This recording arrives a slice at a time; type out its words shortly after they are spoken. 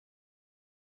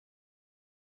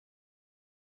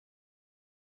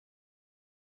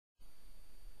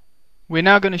We're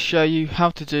now going to show you how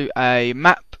to do a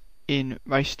map in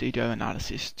Race Studio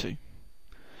Analysis 2.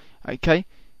 Okay,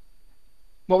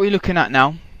 what we're looking at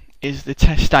now is the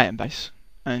test database,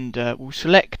 and we'll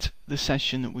select the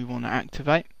session that we want to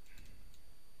activate.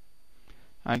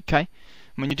 Okay,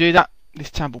 when you do that,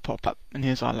 this tab will pop up, and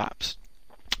here's our laps.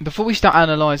 Before we start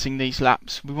analysing these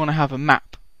laps, we want to have a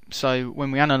map, so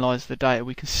when we analyse the data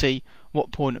we can see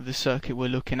what point of the circuit we're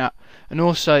looking at, and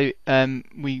also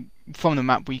from the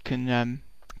map we can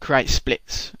create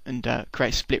splits and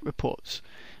create split reports.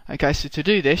 Okay, so to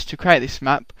do this, to create this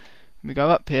map, we go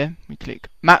up here, we click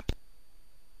Map,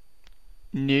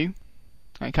 New,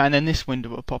 okay, and then this window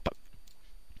will pop up.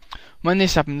 When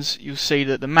this happens, you'll see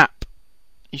that the map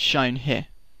is shown here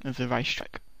of the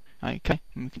racetrack. Okay,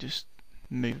 and we can just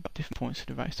move about different points of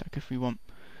the racetrack if we want.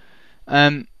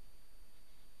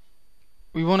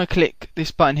 We want to click this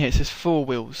button here. It says 4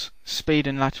 wheels, speed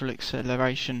and lateral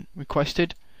acceleration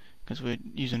requested, because we're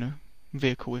using a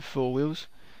vehicle with 4 wheels.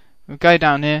 We'll go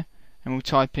down here and we'll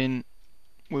type in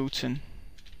Wilton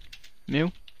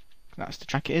Mill. That's the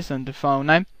track it is, and the file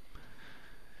name.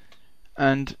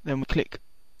 And then we click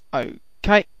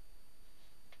OK.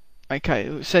 Okay,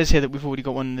 it says here that we've already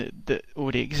got one that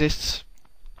already exists.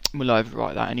 We'll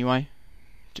overwrite that anyway,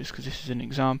 just because this is an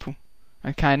example.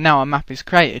 Okay, now our map is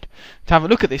created. To have a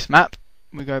look at this map,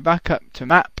 we go back up to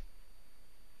Map,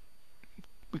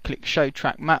 we click Show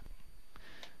Track Map,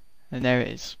 and there it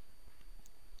is.